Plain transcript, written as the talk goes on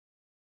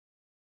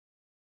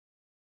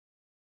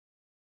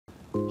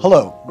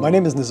Hello, my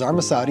name is Nizar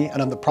Messaoudi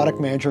and I'm the product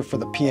manager for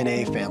the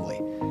PNA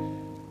family.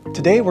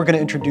 Today we're going to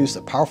introduce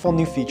a powerful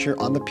new feature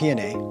on the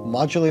PNA,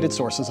 modulated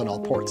sources on all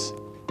ports.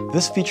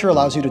 This feature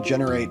allows you to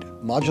generate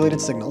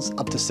modulated signals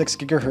up to 6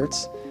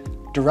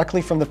 GHz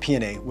directly from the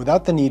PNA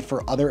without the need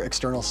for other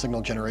external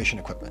signal generation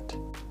equipment.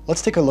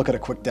 Let's take a look at a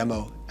quick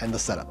demo and the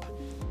setup.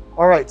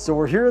 Alright, so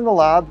we're here in the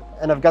lab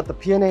and I've got the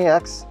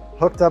PNA-X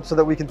hooked up so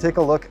that we can take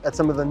a look at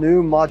some of the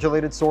new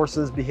modulated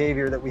sources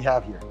behavior that we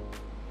have here.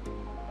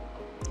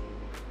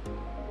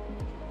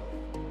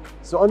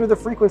 So under the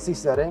frequency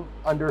setting,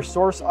 under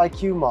Source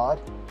IQ mod,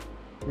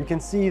 you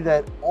can see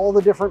that all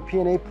the different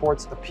PNA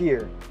ports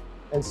appear.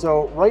 And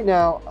so right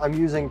now I'm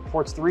using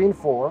ports 3 and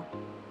 4,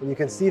 and you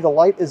can see the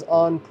light is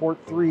on port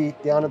 3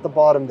 down at the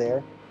bottom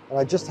there, and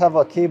I just have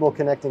a cable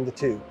connecting the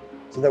two,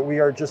 so that we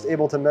are just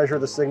able to measure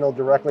the signal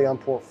directly on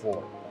port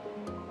 4.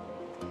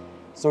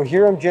 So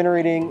here I'm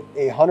generating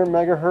a 100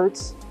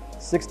 megahertz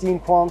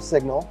 16 QAM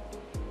signal,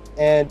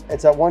 and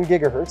it's at 1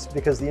 gigahertz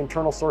because the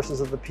internal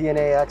sources of the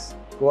PNA-X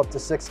go up to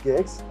 6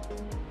 gigs.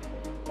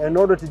 And in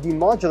order to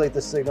demodulate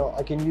the signal,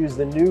 I can use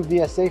the new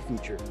VSA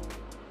feature.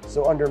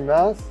 So under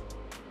Math,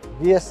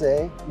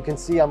 VSA, you can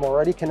see I'm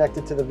already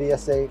connected to the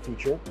VSA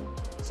feature.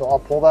 So I'll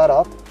pull that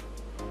up.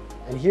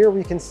 And here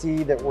we can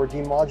see that we're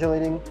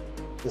demodulating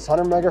this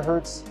 100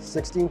 megahertz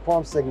 16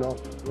 QAM signal.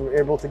 And we're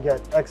able to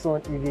get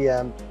excellent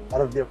EVM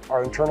out of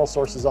our internal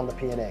sources on the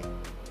PNA.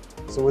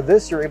 So with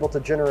this, you're able to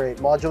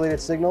generate modulated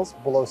signals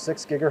below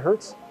 6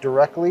 gigahertz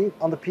directly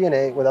on the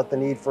PNA without the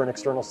need for an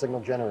external signal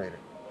generator.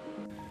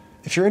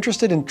 If you're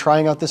interested in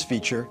trying out this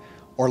feature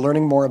or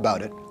learning more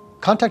about it,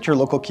 contact your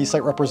local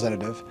Keysight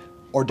representative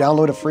or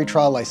download a free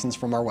trial license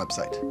from our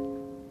website.